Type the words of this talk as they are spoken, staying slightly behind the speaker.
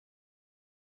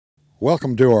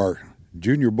Welcome to our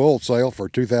junior bull sale for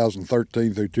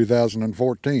 2013 through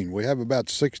 2014. We have about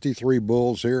 63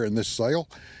 bulls here in this sale,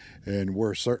 and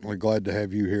we're certainly glad to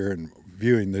have you here and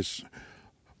viewing this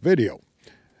video.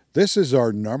 This is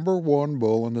our number one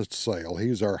bull in the sale.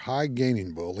 He's our high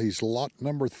gaining bull. He's lot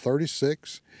number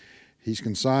 36. He's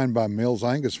consigned by Mills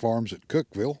Angus Farms at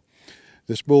Cookeville.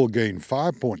 This bull gained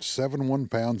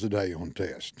 5.71 pounds a day on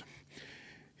test.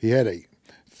 He had a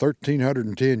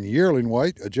 1,310 yearling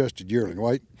weight, adjusted yearling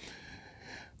weight.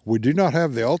 We do not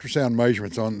have the ultrasound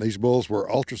measurements on these bulls. Were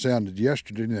ultrasounded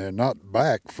yesterday and they're not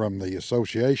back from the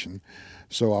association,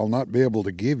 so I'll not be able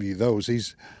to give you those.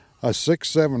 He's a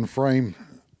 6'7" frame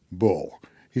bull.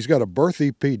 He's got a birth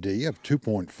EPD of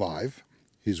 2.5.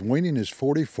 His weaning is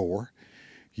 44.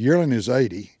 Yearling is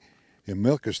 80, and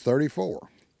milk is 34.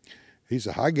 He's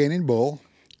a high gaining bull,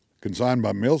 consigned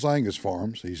by Mills Angus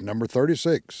Farms. He's number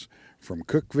 36 from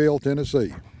Cookeville,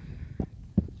 Tennessee.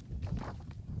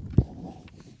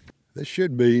 This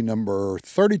should be number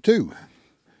 32.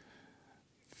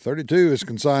 32 is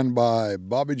consigned by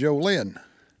Bobby Joe Lynn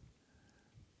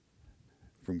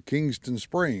from Kingston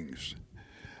Springs.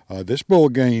 This bull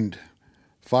gained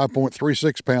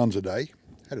 5.36 pounds a day,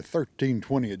 had a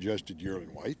 1,320 adjusted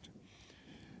yearling weight,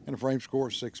 and a frame score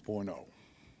of 6.0.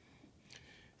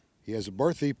 He has a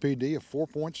birth EPD of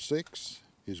 4.6.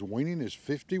 His weaning is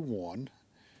 51.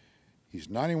 He's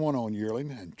 91 on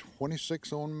yearling and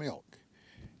 26 on milk.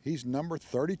 He's number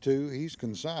 32. He's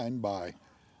consigned by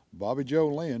Bobby Joe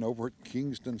Lynn over at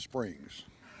Kingston Springs.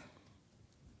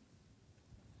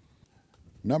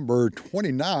 Number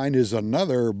 29 is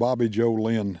another Bobby Joe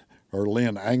Lynn or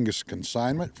Lynn Angus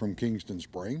consignment from Kingston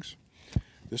Springs.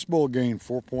 This bull gained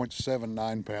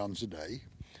 4.79 pounds a day,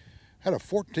 had a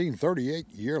 1,438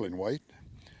 yearling weight,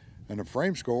 and a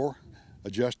frame score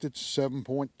adjusted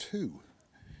 7.2.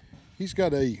 He's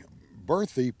got a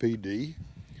birth EPD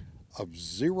of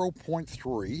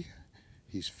 0.3.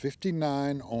 He's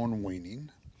 59 on weaning,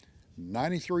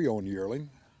 93 on yearling,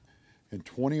 and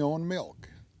 20 on milk.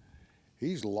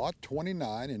 He's lot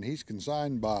 29, and he's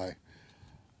consigned by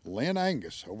Lynn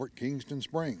Angus over at Kingston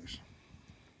Springs.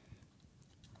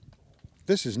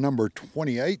 This is number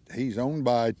 28. He's owned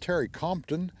by Terry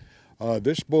Compton.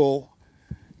 This bull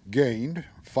gained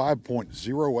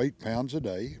 5.08 pounds a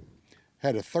day,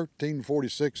 had a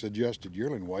 1,346 adjusted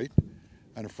yearling weight,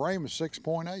 and a frame of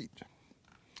 6.8.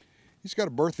 He's got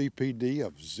a birth EPD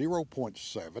of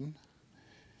 0.7.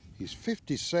 He's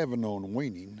 57 on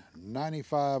weaning,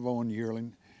 95 on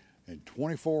yearling, and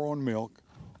 24 on milk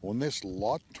on this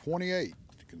lot 28,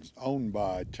 owned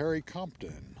by Terry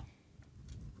Compton.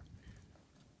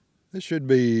 This should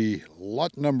be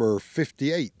lot number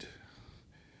 58.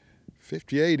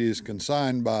 58 is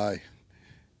consigned by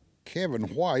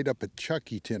Kevin White up at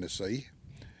Chuckey, Tennessee.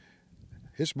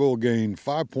 His bull gained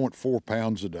 5.4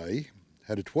 pounds a day,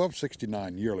 had a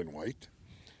 1,269 yearling weight.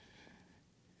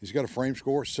 He's got a frame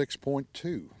score of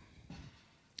 6.2.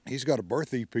 He's got a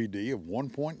birth EPD of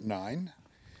 1.9.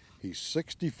 He's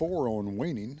 64 on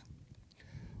weaning,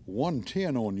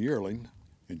 110 on yearling,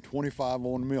 and 25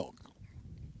 on milk.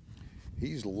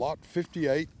 He's lot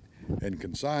 58 and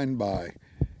consigned by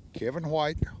Kevin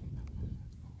White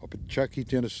up at Chuckey,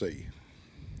 Tennessee.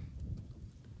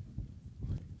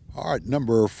 All right,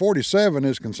 number 47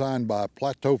 is consigned by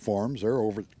Plateau Farms. They're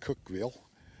over at Cookeville.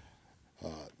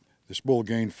 This bull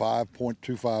gained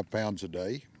 5.25 pounds a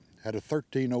day, had a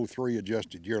 1,303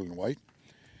 adjusted yearling weight,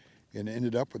 and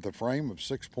ended up with a frame of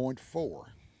 6.4.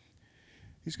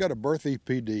 He's got a birth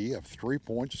EPD of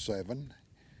 3.7.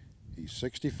 He's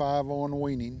 65 on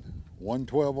weaning,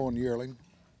 112 on yearling,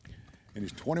 and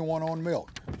he's 21 on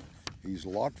milk. He's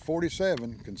lot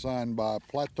 47, consigned by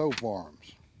Plateau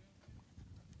Farms.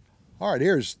 All right,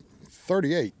 here's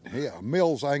 38. Yeah,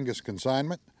 Mills Angus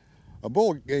consignment. A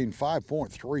bull gained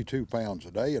 5.32 pounds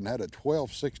a day and had a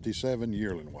 1,267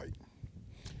 yearling weight.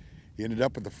 He ended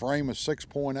up with a frame of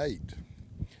 6.8.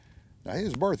 Now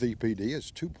his birth EPD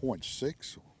is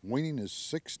 2.6, weaning is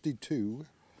 62,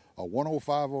 a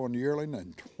 105 on yearling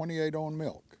and 28 on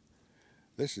milk.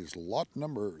 This is lot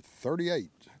number 38.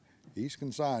 He's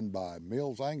consigned by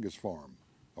Mills Angus Farm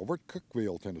over at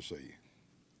Cookeville, Tennessee.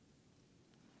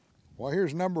 Well,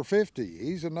 here's number 50.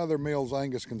 He's another Mills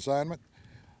Angus consignment.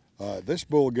 This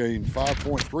bull gained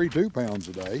 5.32 pounds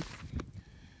a day.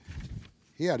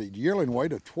 He had a yearling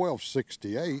weight of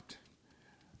 1,268,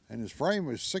 and his frame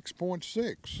is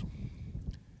 6.6.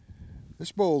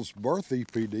 This bull's birth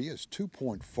EPD is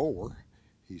 2.4.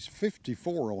 He's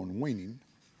 54 on weaning,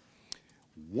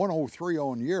 103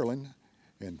 on yearling,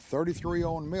 and 33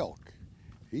 on milk.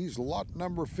 He's lot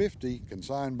number 50,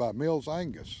 consigned by Mills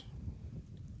Angus.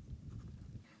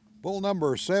 Bull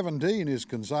number 17 is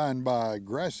consigned by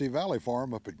Grassy Valley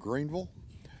Farm up at Greenville.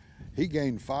 He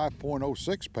gained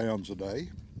 5.06 pounds a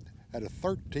day at a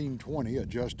 1320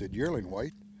 adjusted yearling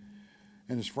weight,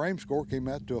 and his frame score came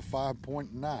out to a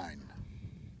 5.9.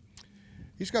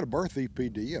 He's got a birth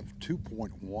EPD of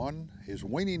 2.1. His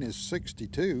weaning is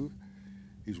 62.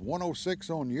 He's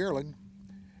 106 on yearling.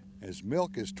 His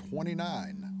milk is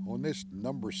 29 on this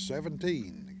number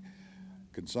 17,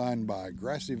 consigned by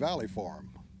Grassy Valley Farm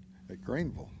at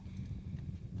Greenville.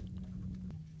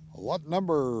 Lot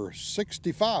number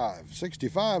 65.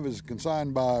 65 is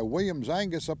consigned by Williams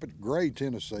Angus up at Gray,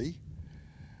 Tennessee.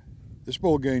 This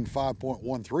bull gained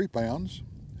 5.13 pounds,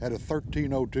 had a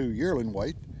 1302 yearling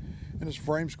weight, and his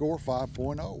frame score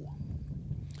 5.0.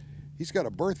 He's got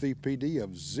a birth EPD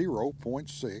of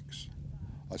 0.6,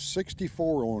 a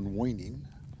 64 on weaning,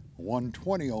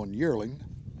 120 on yearling,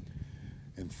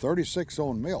 and 36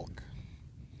 on milk.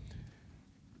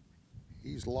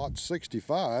 He's lot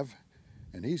 65,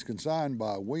 and he's consigned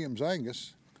by Williams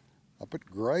Angus up at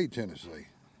Gray, Tennessee.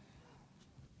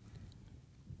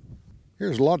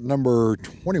 Here's lot number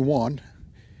 21.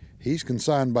 He's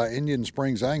consigned by Indian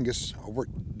Springs Angus over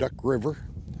at Duck River.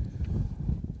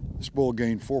 This bull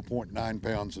gained 4.9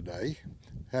 pounds a day,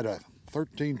 had a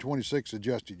 1326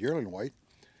 adjusted yearling weight,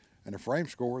 and a frame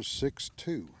score is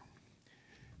 6.2.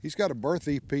 He's got a birth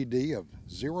EPD of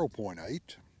 0.8.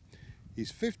 He's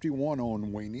 51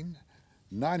 on weaning,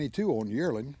 92 on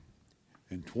yearling,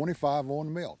 and 25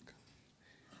 on milk.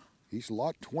 He's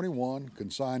lot 21,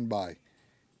 consigned by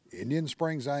Indian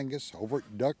Springs Angus over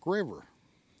at Duck River.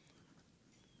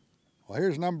 Well,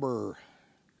 here's number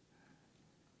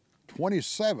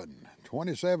 27.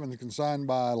 27 is consigned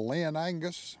by Lynn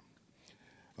Angus,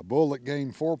 a bull that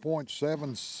gained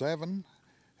 4.77,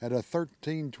 had a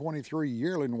 1323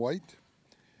 yearling weight,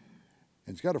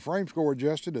 and it's got a frame score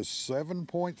adjusted as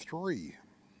 7.3.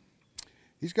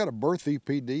 He's got a birth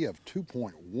EPD of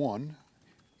 2.1.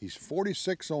 He's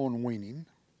 46 on weaning,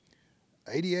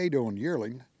 88 on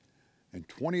yearling, and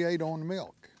 28 on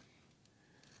milk.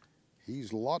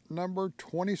 He's lot number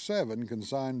 27,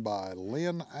 consigned by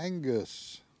Lynn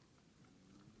Angus.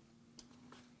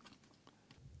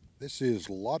 This is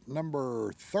lot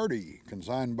number 30,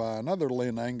 consigned by another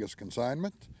Lynn Angus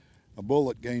consignment, a bull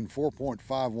that gained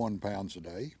 4.51 pounds a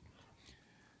day,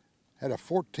 had a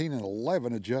 14 and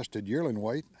 11 adjusted yearling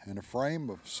weight, and a frame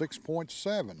of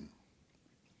 6.7.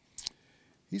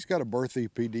 He's got a birth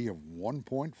EPD of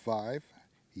 1.5.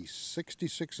 He's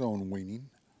 66 on weaning,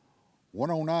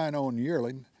 109 on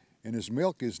yearling, and his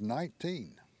milk is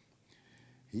 19.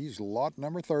 He's lot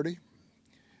number 30,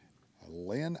 a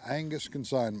Lynn Angus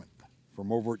consignment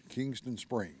from over at Kingston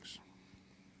Springs.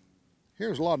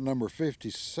 Here's lot number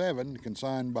 57,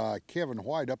 consigned by Kevin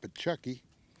White up at Chucky.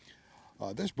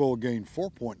 This bull gained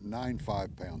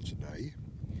 4.95 pounds a day,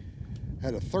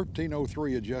 had a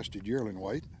 1303 adjusted yearling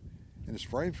weight, and his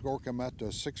frame score came out to a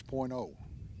 6.0.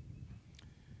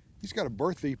 He's got a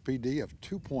birth EPD of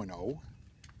 2.0,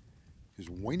 his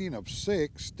weaning of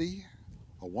 60,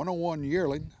 a 101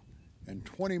 yearling, and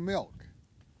 20 milk.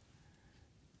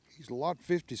 He's lot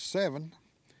 57,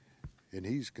 and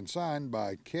he's consigned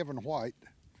by Kevin White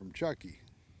from Chucky.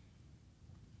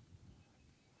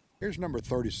 Here's number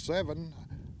 37,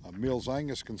 a Mills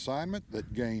Angus consignment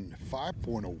that gained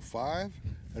 5.05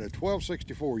 at a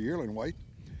 1264 yearling weight,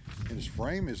 and his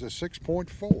frame is a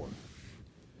 6.4.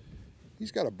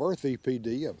 He's got a birth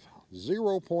EPD of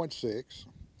 0.6.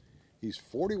 He's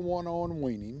 41 on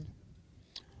weaning,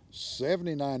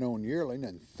 79 on yearling,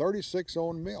 and 36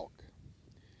 on milk.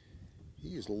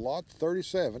 He's lot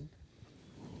 37,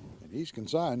 and he's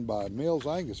consigned by Mills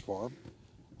Angus Farm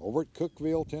over at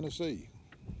Cookeville, Tennessee.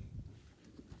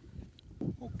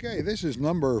 Okay, this is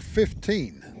number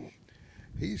 15.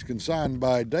 He's consigned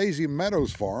by Daisy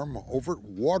Meadows Farm over at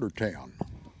Watertown.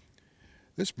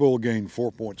 This bull gained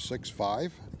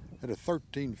 4.65 at a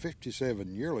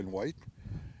 1357 yearling weight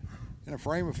and a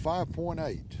frame of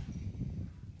 5.8.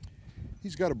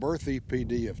 He's got a birth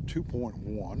EPD of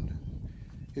 2.1.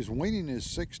 His weaning is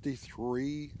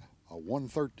 63, a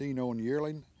 113 on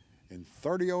yearling, and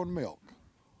 30 on milk.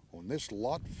 On this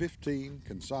lot 15,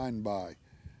 consigned by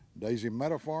Daisy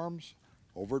Meadow Farms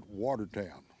over at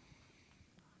Watertown.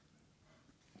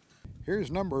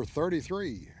 Here's number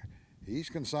 33. He's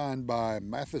consigned by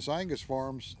Mathis Angus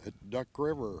Farms at Duck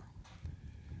River.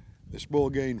 This bull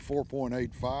gained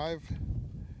 4.85,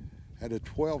 had a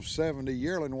 1270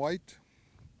 yearling weight,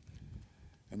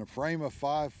 and a frame of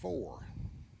 5.4.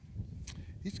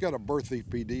 He's got a birth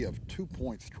EPD of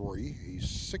 2.3. He's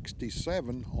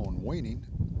 67 on weaning,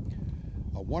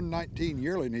 a 119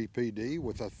 yearling EPD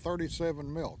with a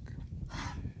 37 milk.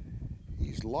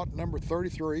 He's lot number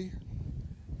 33,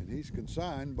 and he's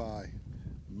consigned by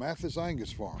Mathis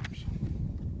Angus Farms.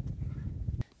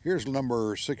 Here's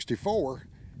number 64.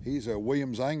 He's a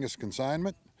Williams Angus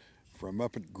consignment from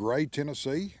up at Gray,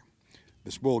 Tennessee.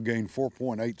 This bull gained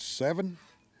 4.87.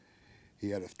 He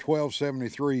had a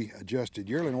 1273 adjusted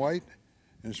yearling weight,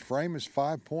 and his frame is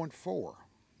 5.4.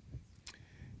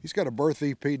 He's got a birth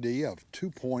EPD of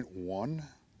 2.1.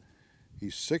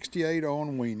 He's 68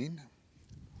 on weaning.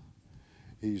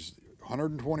 He's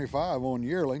 125 on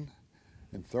yearling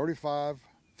and 34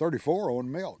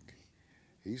 on milk.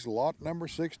 He's lot number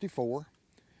 64.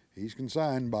 He's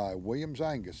consigned by Williams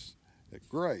Angus at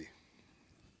Gray.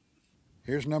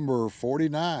 Here's number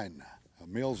 49, a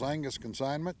Mills Angus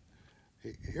consignment.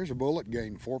 Here's a bull that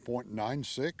gained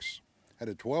 4.96, had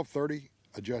a 1230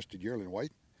 adjusted yearling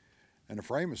weight, and a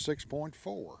frame of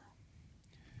 6.4.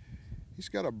 He's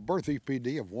got a birth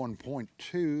EPD of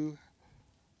 1.2,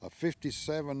 a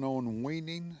 57 on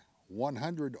weaning,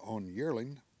 100 on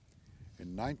yearling,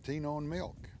 and 19 on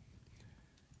milk.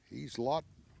 He's lot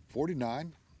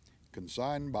 49,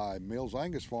 consigned by Mills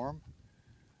Angus Farm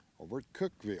over at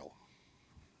Cookeville.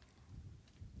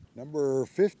 Number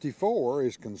 54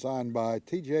 is consigned by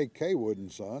T.J.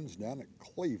 Kaywood & Sons down at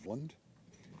Cleveland.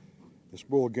 This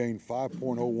bull gained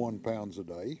 5.01 pounds a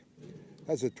day,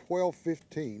 has a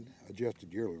 1215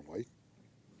 adjusted yearling weight.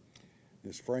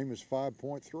 His frame is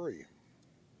 5.3.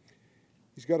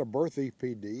 He's got a birth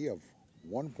EPD of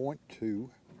 1.2.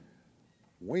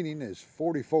 Weaning is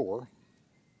 44,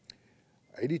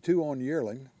 82 on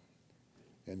yearling,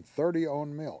 and 30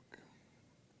 on milk.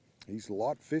 He's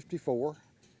lot 54.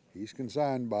 He's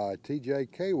consigned by T.J.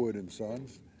 Kaywood &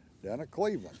 Sons down at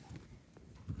Cleveland.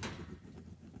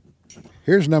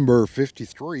 Here's number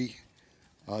 53.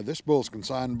 This bull is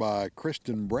consigned by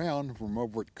Kristen Brown from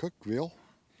over at Cookeville.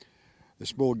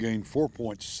 This bull gained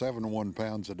 4.71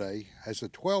 pounds a day, has a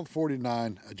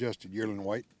 1249 adjusted yearling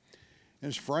weight, and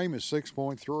his frame is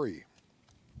 6.3.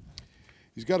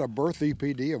 He's got a birth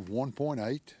EPD of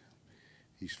 1.8.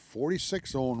 He's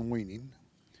 46 on weaning,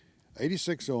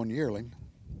 86 on yearling,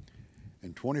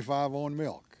 and 25 on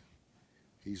milk.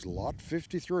 He's lot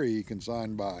 53,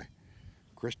 consigned by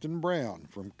Kristen Brown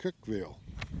from Cookeville.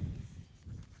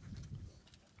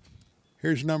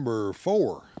 Here's number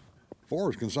 4. 4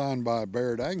 is consigned by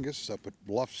Barrett Angus up at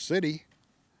Bluff City.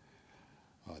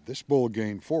 This bull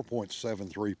gained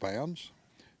 4.73 pounds,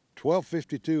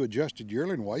 1252 adjusted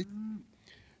yearling weight,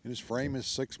 and his frame is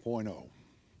 6.0.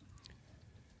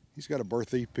 He's got a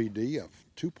birth EPD of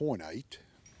 2.8.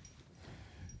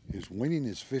 His weaning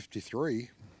is 53,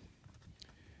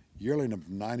 yearling of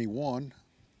 91,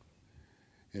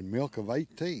 and milk of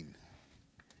 18.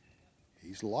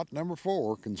 He's lot number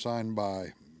 4, consigned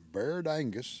by Barrett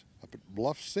Angus up at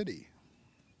Bluff City.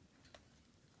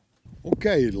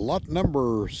 Okay, lot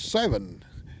number 7,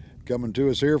 coming to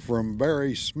us here from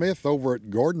Barry Smith over at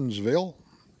Gordonsville.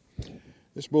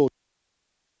 This bull,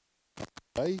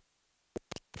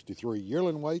 63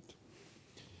 yearling weight,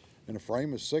 and a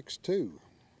frame is 6'2".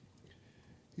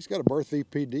 He's got a birth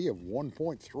EPD of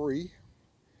 1.3.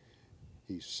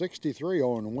 He's 63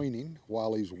 on weaning,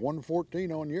 while he's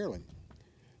 114 on yearling,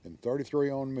 and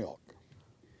 33 on milk.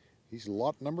 He's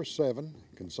lot number 7,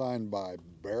 consigned by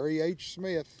Barry H.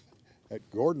 Smith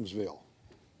at Gordonsville.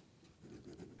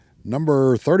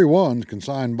 Number 31,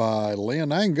 consigned by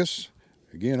Lynn Angus,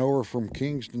 again over from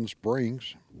Kingston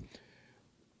Springs.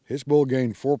 His bull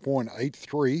gained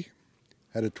 4.83,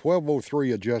 had a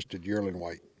 1203 adjusted yearling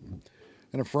weight,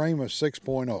 and a frame of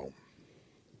 6.0.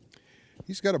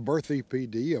 He's got a birth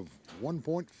EPD of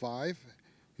 1.5.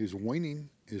 His weaning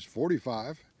is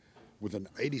 45, with an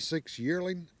 86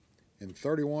 yearling and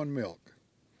 31 milk.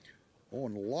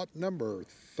 On lot number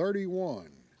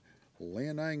 31,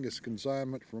 Lynn Angus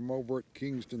consignment from over at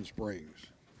Kingston Springs.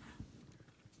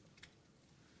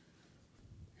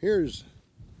 Here's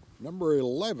number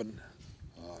 11,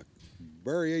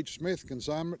 Barry H. Smith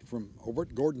consignment from over at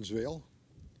Gordonsville.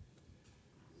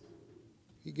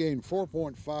 He gained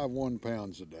 4.51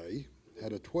 pounds a day,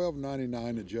 had a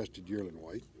 1299 adjusted yearling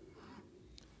weight,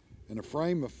 and a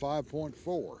frame of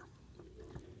 5.4.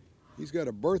 He's got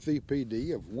a birth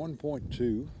EPD of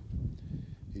 1.2.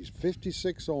 He's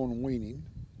 56 on weaning,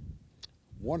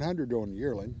 100 on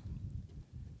yearling,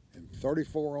 and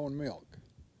 34 on milk.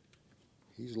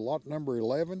 He's lot number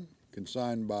 11,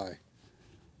 consigned by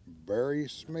Barry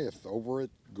Smith over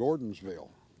at Gordonsville.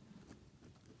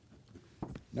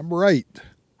 Number 8,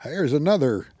 here's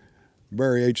another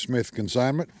Barry H. Smith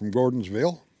consignment from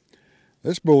Gordonsville.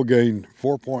 This bull gained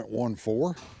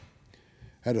 4.14,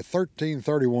 had a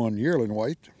 1331 yearling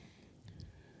weight,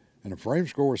 and a frame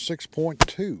score of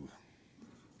 6.2.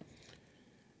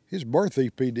 His birth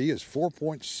EPD is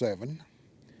 4.7.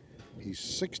 He's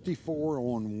 64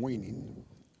 on weaning,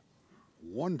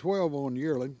 112 on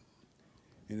yearling,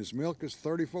 and his milk is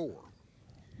 34.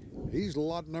 He's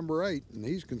lot number 8, and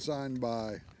he's consigned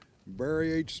by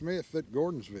Barry H. Smith at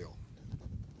Gordonsville.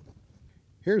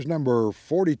 Here's number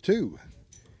 42.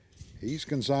 He's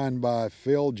consigned by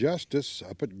Phil Justice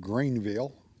up at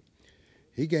Greenville.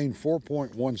 He gained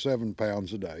 4.17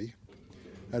 pounds a day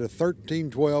at a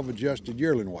 1312 adjusted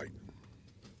yearling weight.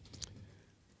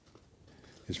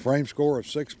 His frame score of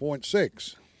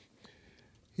 6.6.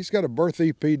 He's got a birth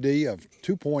EPD of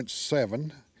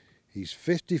 2.7. He's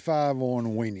 55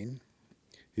 on weaning.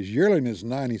 His yearling is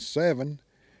 97,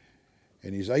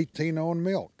 and he's 18 on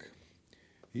milk.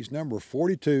 He's number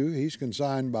 42. He's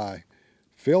consigned by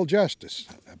Phil Justice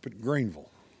up at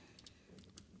Greenville.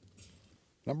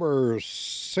 Number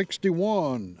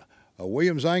 61, a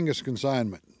Williams Angus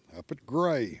consignment up at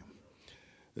Gray.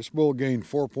 This bull gained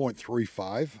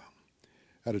 4.35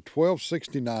 at a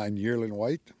 1269 yearling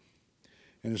weight,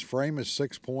 and his frame is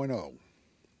 6.0.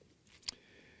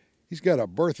 He's got a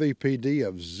birth EPD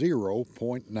of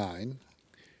 0.9.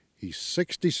 He's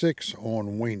 66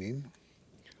 on weaning,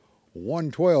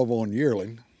 112 on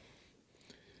yearling,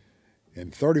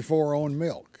 and 34 on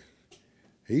milk.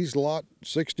 He's lot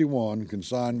 61,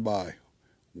 consigned by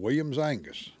Williams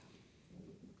Angus.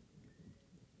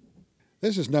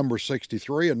 This is number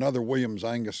 63, another Williams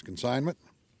Angus consignment.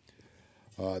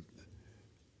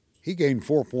 He gained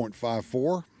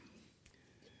 4.54,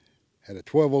 had a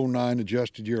 1209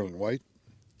 adjusted yearling weight,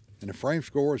 and a frame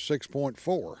score of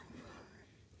 6.4.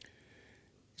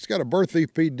 He's got a birth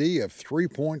EPD of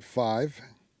 3.5.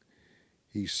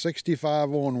 He's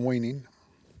 65 on weaning,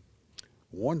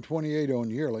 128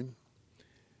 on yearling,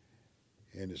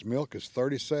 and his milk is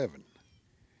 37.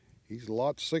 He's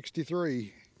lot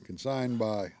 63, consigned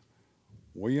by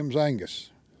Williams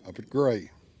Angus up at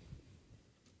Gray.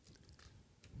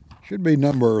 Should be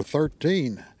number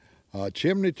 13,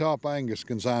 Chimney Top Angus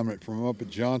consignment from up at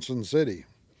Johnson City.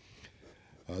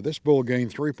 This bull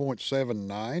gained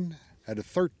 3.79, had a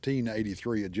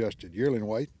 1383 adjusted yearling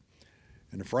weight,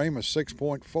 and a frame of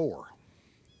 6.4.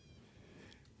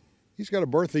 He's got a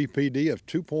birth EPD of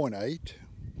 2.8.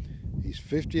 He's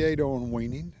 58 on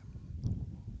weaning,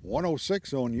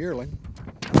 106 on yearling,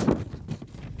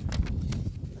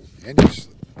 and he's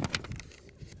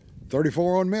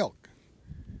 34 on milk.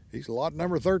 He's lot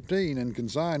number 13 and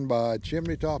consigned by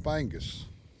Chimney Top Angus.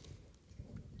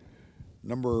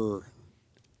 Number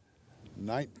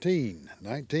 19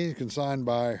 consigned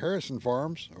by Harrison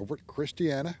Farms over at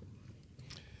Christiana.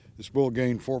 This bull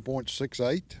gained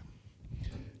 4.68,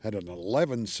 had an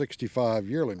 1165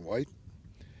 yearling weight,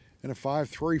 and a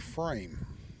 5.3 frame.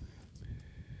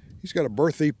 He's got a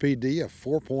birth EPD of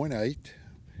 4.8.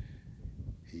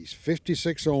 He's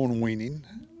 56 on weaning,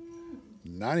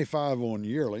 95 on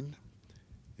yearling,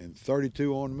 and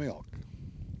 32 on milk.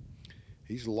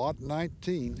 He's lot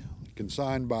 19,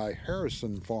 consigned by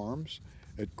Harrison Farms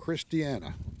at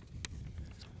Christiana.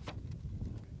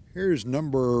 Here's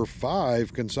number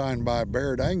 5, consigned by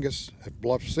Barrett Angus at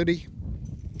Bluff City.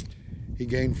 He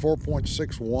gained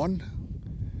 4.61,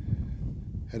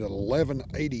 had an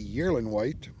 1180 yearling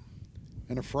weight,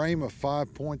 and a frame of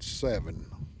 5.7.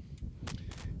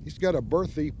 He's got a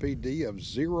birth EPD of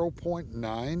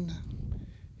 0.9.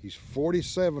 He's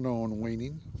 47 on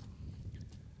weaning,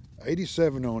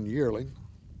 87 on yearling,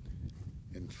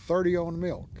 and 30 on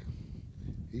milk.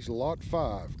 He's lot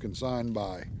 5, consigned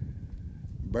by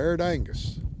Barrett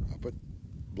Angus up at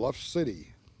Bluff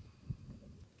City.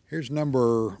 Here's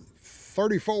number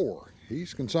 34.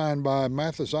 He's consigned by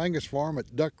Mathis Angus Farm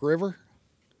at Duck River.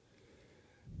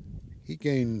 He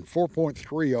gained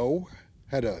 4.30,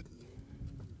 had a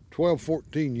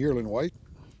 1214 yearling weight,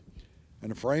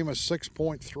 and a frame of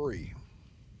 6.3.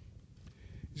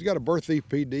 He's got a birth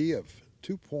EPD of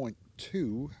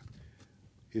 2.2.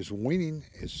 His weaning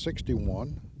is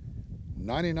 61,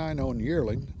 99 on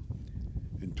yearling,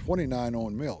 and 29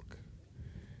 on milk.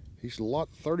 He's lot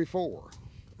 34,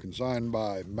 consigned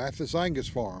by Mathis Angus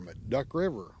Farm at Duck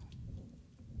River.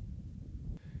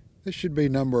 This should be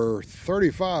number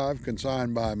 35,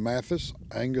 consigned by Mathis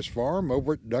Angus Farm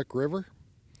over at Duck River.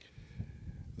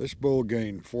 This bull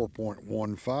gained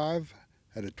 4.15,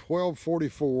 had a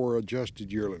 1244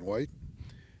 adjusted yearling weight,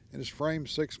 and his frame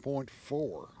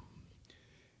 6.4.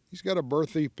 He's got a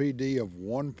birth EPD of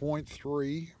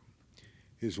 1.3.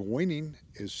 His weaning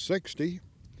is 60.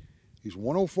 He's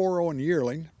 104 on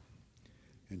yearling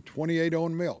and 28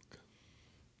 on milk.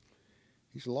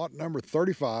 He's lot number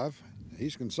 35.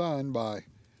 He's consigned by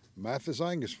Mathis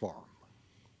Angus Farm.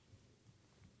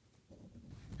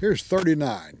 Here's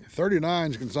 39. 39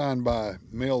 is consigned by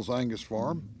Mills Angus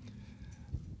Farm.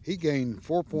 He gained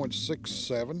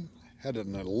 4.67, had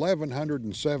an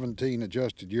 1,117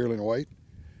 adjusted yearling weight,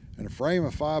 and a frame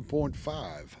of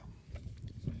 5.5.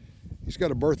 He's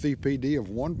got a birth EPD of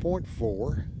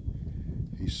 1.4.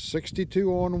 He's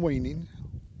 62 on weaning,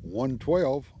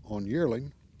 112 on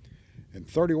yearling, and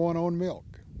 31 on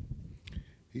milk.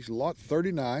 He's lot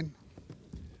 39.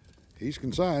 He's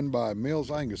consigned by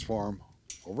Mills Angus Farm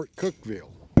over at Cookeville.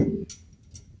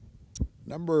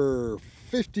 Number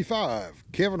 55,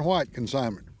 Kevin White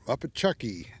consignment up at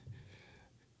Chucky.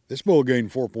 This bull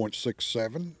gained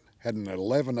 4.67, had an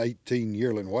 11.18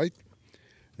 yearling weight,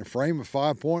 and a frame of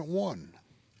 5.1.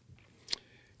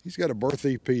 He's got a birth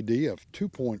EPD of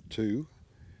 2.2.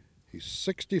 He's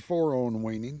 64 on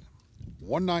weaning,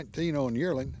 119 on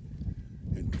yearling,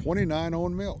 and 29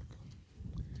 on milk.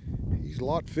 He's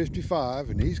lot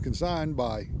 55, and he's consigned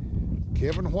by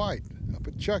Kevin White up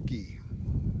at Chucky.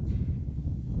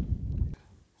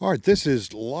 All right, this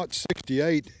is lot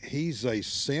 68. He's a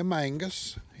Sim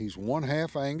Angus. He's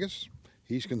 1/2 Angus.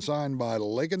 He's consigned by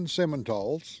Ligon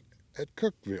Simmentals at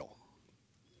Cookeville.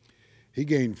 He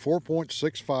gained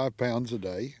 4.65 pounds a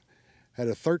day, had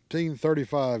a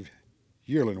 13.35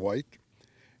 yearling weight,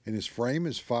 and his frame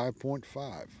is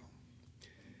 5.5.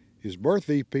 His birth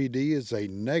EPD is a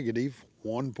negative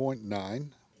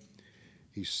 1.9.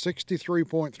 He's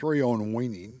 63.3 on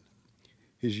weaning.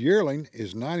 His yearling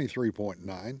is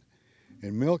 93.9,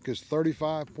 and milk is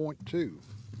 35.2.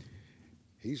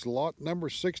 He's lot number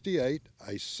 68,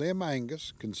 a Sim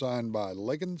Angus consigned by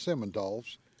Ligon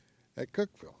Simmentals at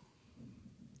Cookeville.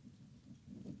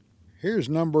 Here's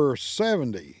number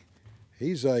 70.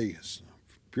 He's a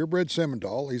purebred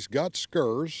Simmental. He's got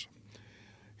scurs.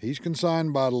 He's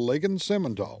consigned by Ligon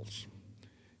Simmentals.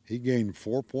 He gained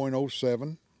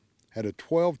 4.07, had a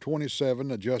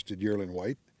 12.27 adjusted yearling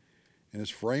weight, and his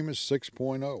frame is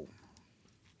 6.0.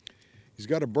 He's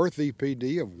got a birth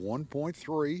EPD of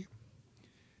 1.3.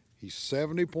 He's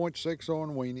 70.6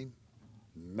 on weaning,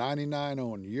 99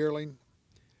 on yearling,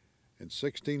 and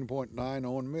 16.9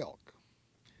 on milk.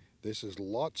 This is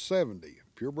lot 70,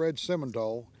 purebred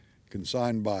Simmental,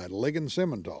 consigned by Ligon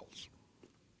Simmentals.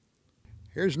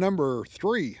 Here's number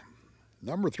 3.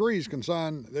 Number 3 is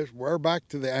consigned, we're back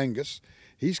to the Angus.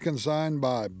 He's consigned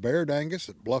by Baird Angus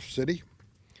at Bluff City.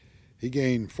 He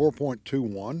gained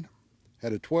 4.21,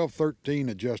 had a 12.13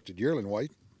 adjusted yearling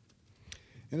weight,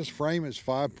 and his frame is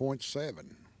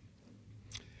 5.7.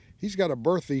 He's got a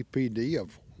birth EPD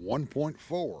of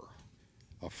 1.4,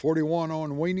 a 41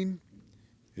 on weaning.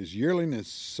 His yearling is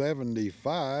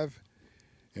 75,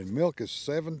 and milk is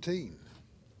 17.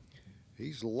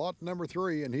 He's lot number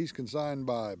 3, and he's consigned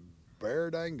by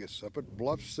Baird Angus up at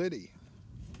Bluff City.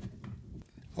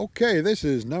 Okay, this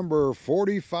is number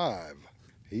 45.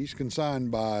 He's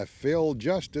consigned by Phil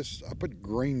Justice up at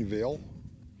Greenville.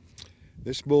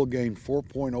 This bull gained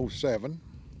 4.07.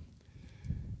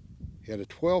 He had a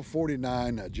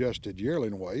 12.49 adjusted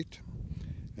yearling weight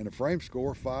and a frame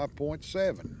score of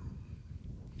 5.7.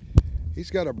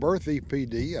 He's got a birth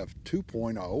EPD of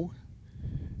 2.0.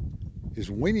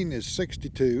 His weaning is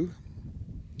 62.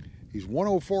 He's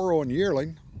 104 on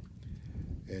yearling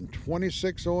and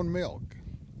 26 on milk.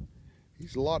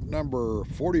 He's lot number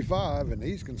 45, and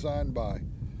he's consigned by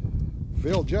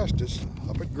Phil Justice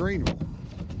up at Greenville.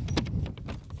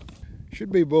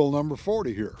 Should be bull number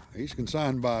 40 here. He's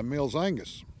consigned by Mills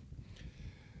Angus.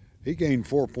 He gained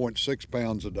 4.6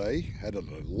 pounds a day, had an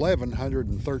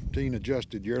 1,113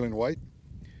 adjusted yearling weight.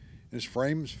 His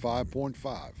frame is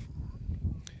 5.5.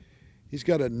 He's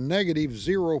got a negative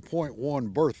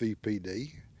 0.1 birth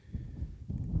EPD.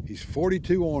 He's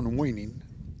 42 on weaning.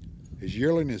 His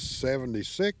yearling is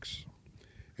 76,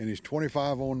 and he's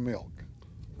 25 on milk.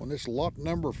 On this lot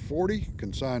number 40,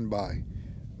 consigned by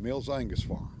Mills Angus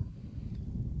Farm.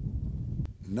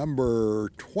 Number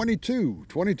 22.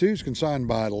 22 is consigned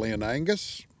by Lynn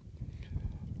Angus.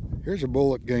 Here's a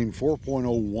bull that gained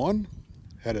 4.01,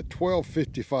 had a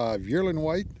 12.55 yearling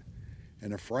weight,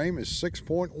 and the frame is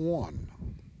 6.1.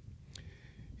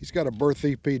 He's got a birth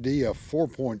EPD of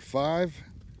 4.5.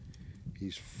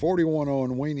 He's 41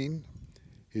 on weaning.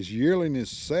 His yearling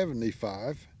is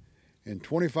 75 and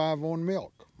 25 on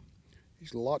milk.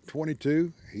 He's lot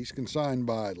 22. He's consigned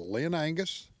by Lynn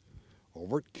Angus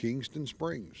over at Kingston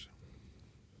Springs.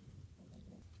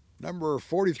 Number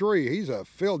 43, he's a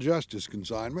Phil Justice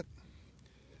consignment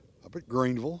up at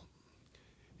Greenville.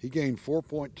 He gained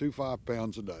 4.25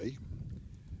 pounds a day,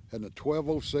 had a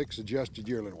 12.06 adjusted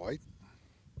yearling weight,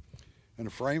 and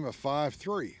a frame of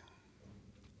 5.3.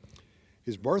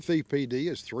 His birth EPD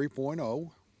is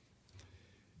 3.0.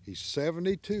 He's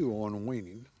 72 on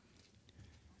weaning,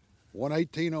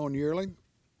 118 on yearling,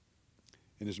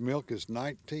 and his milk is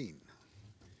 19.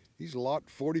 He's lot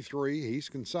 43. He's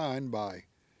consigned by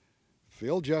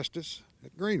Phil Justice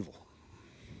at Greenville.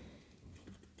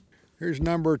 Here's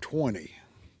number 20.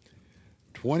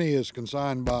 20 is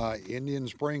consigned by Indian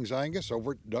Springs Angus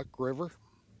over at Duck River.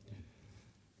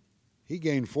 He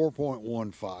gained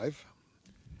 4.15,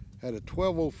 had a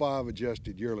 12.05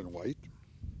 adjusted yearling weight,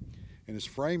 and his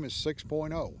frame is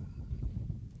 6.0.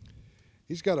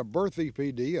 He's got a birth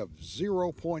EPD of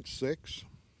 0.6.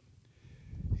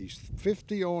 He's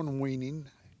 50 on weaning.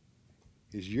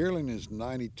 His yearling is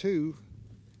 92,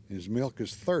 and his milk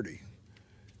is 30.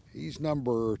 He's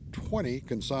number 20,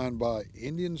 consigned by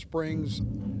Indian Springs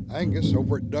Angus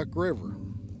over at Duck River.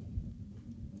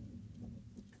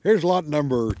 Here's lot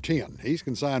number 10. He's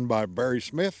consigned by Barry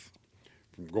Smith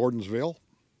from Gordonsville.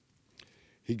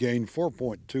 He gained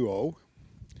 4.20,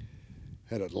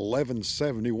 had an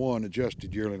 1171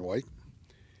 adjusted yearling weight,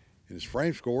 and his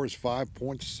frame score is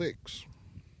 5.6.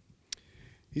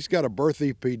 He's got a birth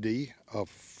EPD of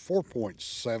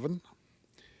 4.7,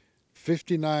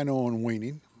 59 on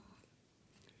weaning,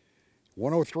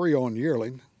 103 on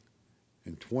yearling,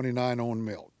 and 29 on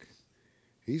milk.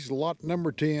 He's lot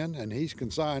number 10, and he's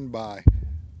consigned by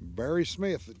Barry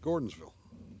Smith at Gordonsville.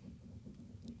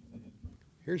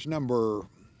 Here's number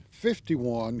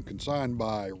 51, consigned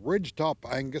by Ridgetop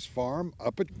Angus Farm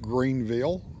up at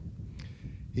Greenville.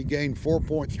 He gained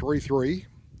 4.33,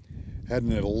 had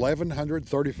an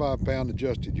 1,135 pound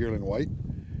adjusted yearling weight,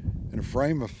 and a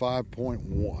frame of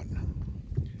 5.1.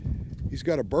 He's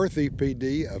got a birth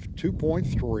EPD of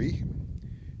 2.3.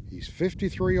 He's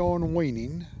 53 on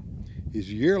weaning.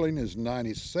 His yearling is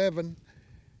 97,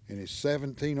 and he's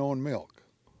 17 on milk.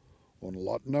 On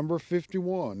lot number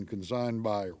 51, consigned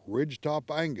by Ridgetop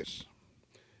Angus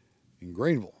in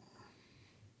Greenville.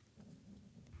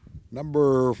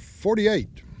 Number 48,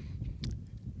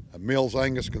 a Mills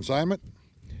Angus consignment.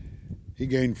 He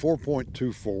gained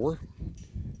 4.24,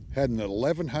 had an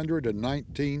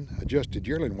 1,119 adjusted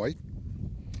yearling weight.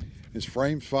 His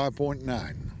frame's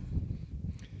 5.9.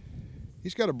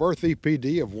 He's got a birth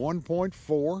EPD of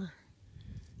 1.4.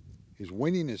 His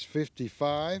weaning is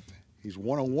 55. He's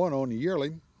 101 on the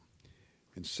yearling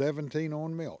and 17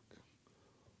 on milk.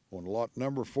 On lot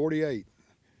number 48,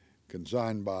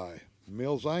 consigned by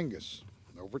Mills Angus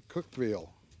over at Cookeville.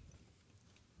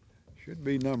 Should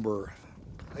be number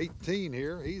 18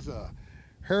 here. He's a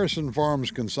Harrison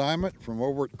Farms consignment from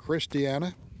over at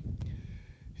Christiana.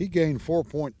 He gained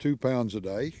 4.2 pounds a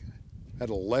day,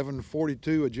 had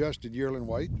 1142 adjusted yearling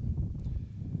weight,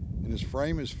 and his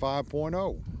frame is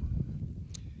 5.0.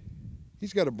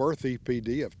 He's got a birth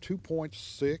EPD of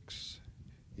 2.6.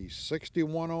 He's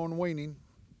 61 on weaning,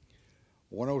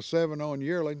 107 on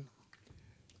yearling,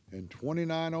 and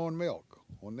 29 on milk.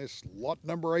 On this lot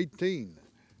number 18,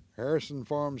 Harrison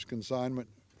Farms consignment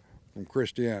from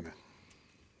Christiana.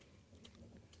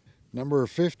 Number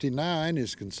 59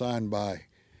 is consigned by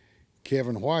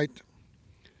Kevin White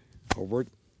over at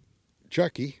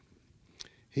Chucky.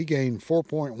 He gained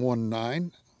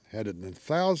 4.19, had an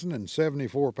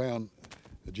 1,074 pound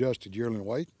adjusted yearling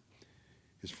weight.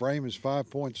 His frame is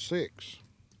 5.6.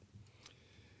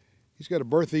 He's got a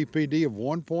birth EPD of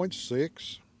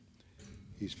 1.6.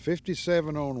 He's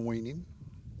 57 on weaning,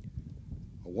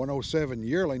 a 107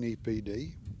 yearling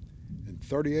EPD, and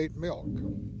 38 milk.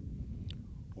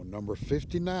 On number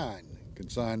 59,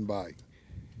 consigned by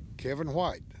Kevin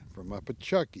White from up at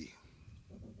Chucky.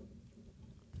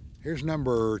 Here's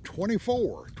number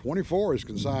 24. 24 is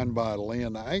consigned by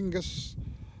Lynn Angus,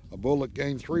 a bull that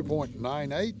gained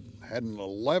 3.98, had an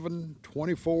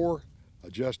 1124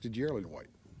 adjusted yearling weight.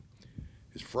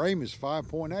 His frame is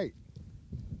 5.8.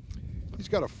 He's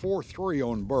got a 4.3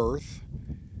 on birth.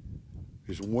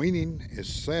 His weaning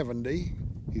is 70.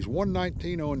 He's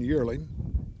 119 on yearling,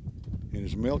 and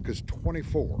his milk is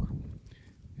 24.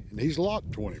 And he's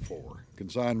lot 24,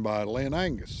 consigned by Lynn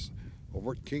Angus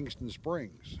over at Kingston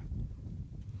Springs.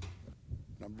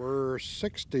 Number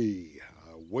 60,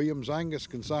 Williams Angus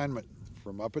consignment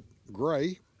from up at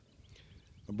Gray.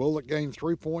 A bull that gained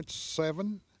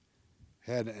 3.7,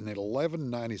 had an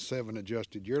 1197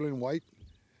 adjusted yearling weight,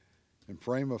 and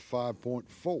frame of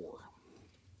 5.4.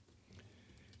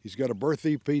 He's got a birth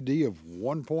EPD of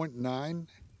 1.9.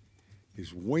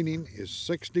 His weaning is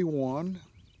 61.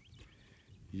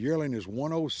 Yearling is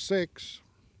 106,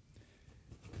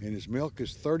 and his milk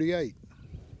is 38.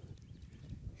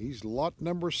 He's lot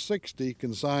number 60,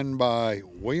 consigned by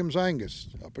Williams Angus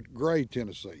up at Gray,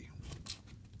 Tennessee.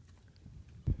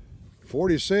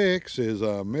 46 is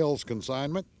a Mills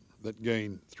consignment that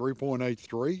gained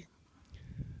 3.83,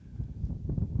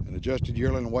 an adjusted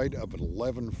yearling weight of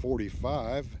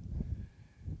 1145,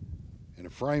 and a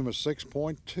frame of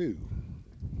 6.2.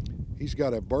 He's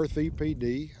got a birth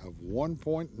EPD of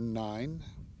 1.9.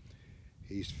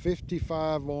 He's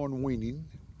 55 on weaning.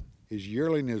 His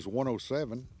yearling is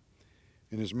 107,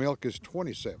 and his milk is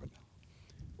 27.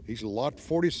 He's lot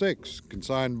 46,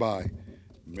 consigned by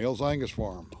Mills Angus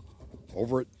Farm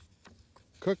over at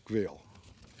Cookville.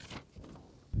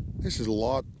 This is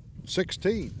lot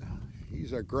 16.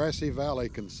 He's a Grassy Valley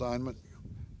consignment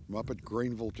from up at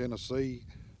Greenville, Tennessee.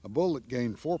 A bull that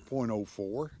gained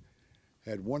 4.04,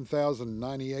 had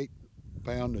 1,098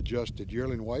 pound adjusted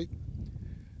yearling weight,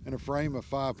 and a frame of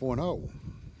 5.0.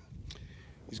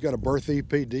 He's got a birth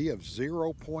EPD of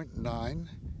 0.9.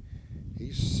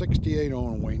 He's 68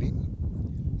 on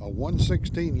weaning, a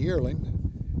 116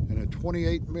 yearling, and a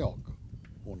 28 milk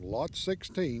on lot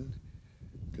 16,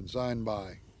 consigned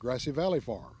by Grassy Valley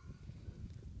Farm.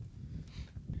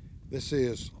 This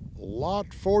is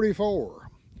lot 44,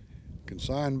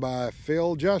 consigned by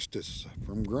Phil Justice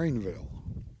from Greenville.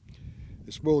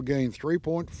 This bull gained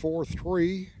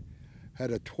 3.43,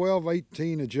 had a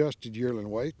 12.18 adjusted yearling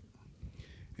weight,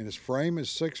 and his frame is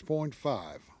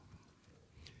 6.5.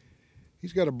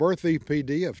 He's got a birth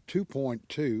EPD of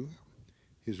 2.2.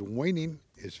 His weaning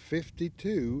is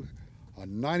 52, a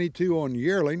 92 on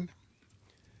yearling,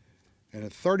 and a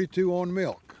 32 on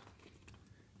milk.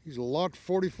 He's a lot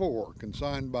 44,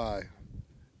 consigned by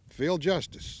Phil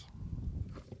Justice.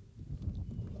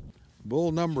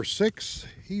 Bull number 6,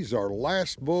 he's our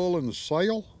last bull in the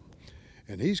sale,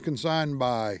 and he's consigned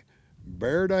by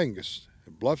Baird Angus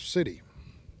at Bluff City.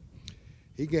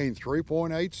 He gained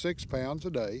 3.86 pounds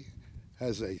a day,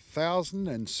 has a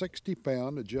 1,060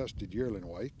 pound adjusted yearling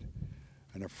weight,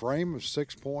 and a frame of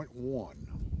 6.1.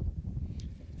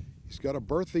 He's got a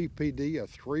birth EPD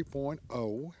of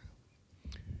 3.0,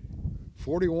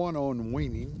 41 on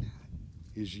weaning.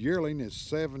 His yearling is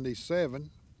 77,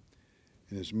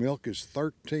 and his milk is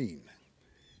 13.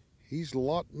 He's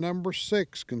lot number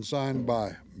 6, consigned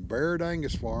by Baird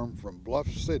Angus Farm from Bluff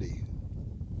City.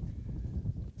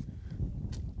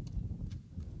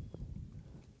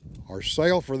 Our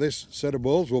sale for this set of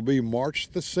bulls will be March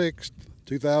the 6th,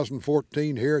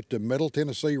 2014, here at the Middle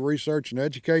Tennessee Research and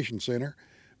Education Center,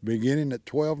 beginning at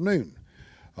 12 noon.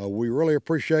 We really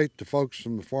appreciate the folks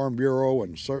from the Farm Bureau,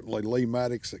 and certainly Lee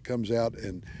Maddox that comes out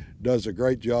and does a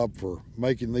great job for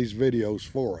making these videos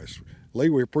for us. Lee,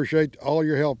 we appreciate all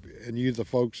your help, and you, the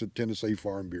folks at Tennessee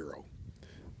Farm Bureau.